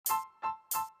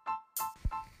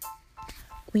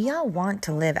We all want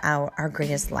to live out our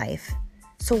greatest life.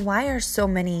 So why are so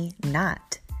many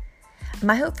not?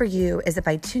 My hope for you is that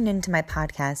by tuning into my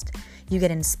podcast, you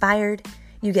get inspired,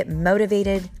 you get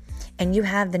motivated, and you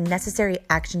have the necessary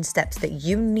action steps that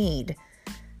you need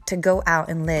to go out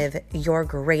and live your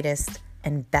greatest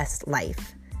and best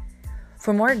life.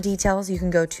 For more details, you can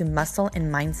go to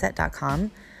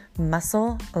muscleandmindset.com,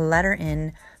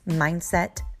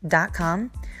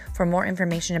 mindset.com, for more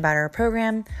information about our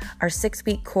program, our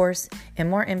 6-week course, and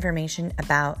more information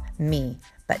about me.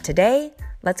 But today,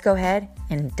 let's go ahead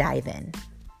and dive in.